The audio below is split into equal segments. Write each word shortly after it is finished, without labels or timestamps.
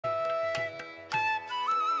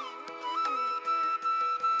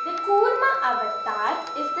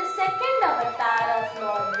second avatar of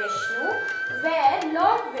Lord Vishnu, where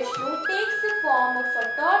Lord Vishnu takes the form of a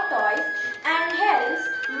tortoise and helps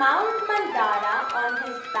Mount Mandara on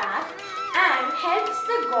his back and helps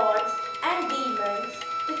the gods and demons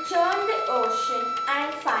to churn the ocean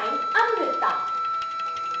and find Amrita.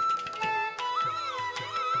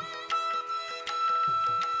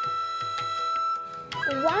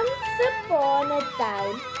 Once upon a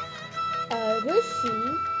time, a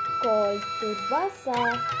rishi called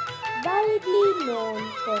Poorvashree, widely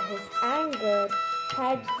known for his anger,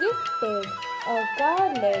 had gifted a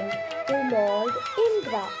garland to Lord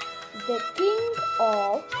Indra, the king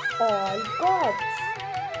of all gods.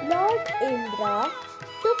 Lord Indra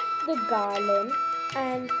took the garland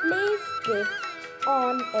and placed it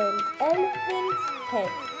on an elephant's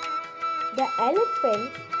head. The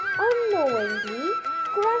elephant unknowingly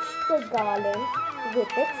crushed the garland with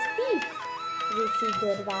its feet. Rishi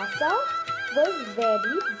Durvasa was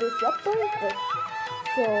very disappointed.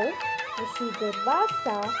 So, Rishi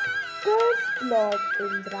Durvasa cursed Lord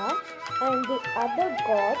Indra and the other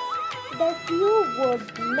gods that you would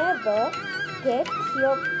never get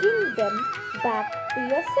your kingdom back to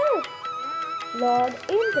yourself. Lord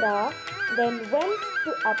Indra then went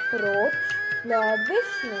to approach Lord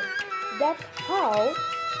Vishnu that how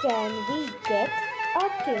can we get our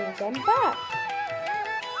kingdom back?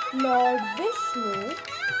 Lord Vishnu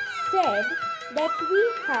said that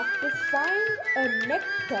we have to find a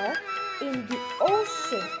nectar in the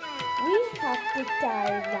ocean. We have to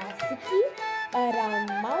tie Vasiki around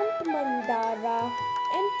Mount Mandara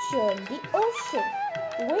and churn the ocean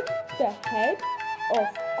with the help of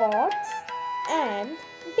gods and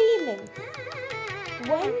demons.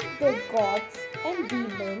 When the gods and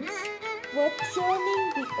demons were churning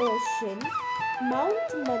the ocean,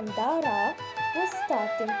 Mount Mandara was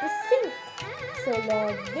starting to sink. So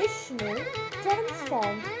Lord Vishnu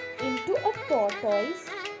transformed into a tortoise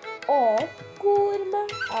or Kurma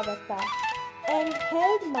Avatar and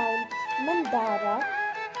held Mount Mandara.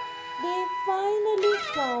 They finally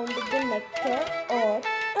found the nectar or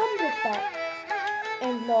Amrita,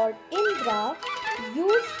 and Lord Indra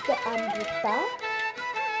used the Amrita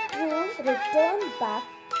to return back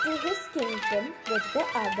to his kingdom with the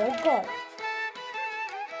other gods.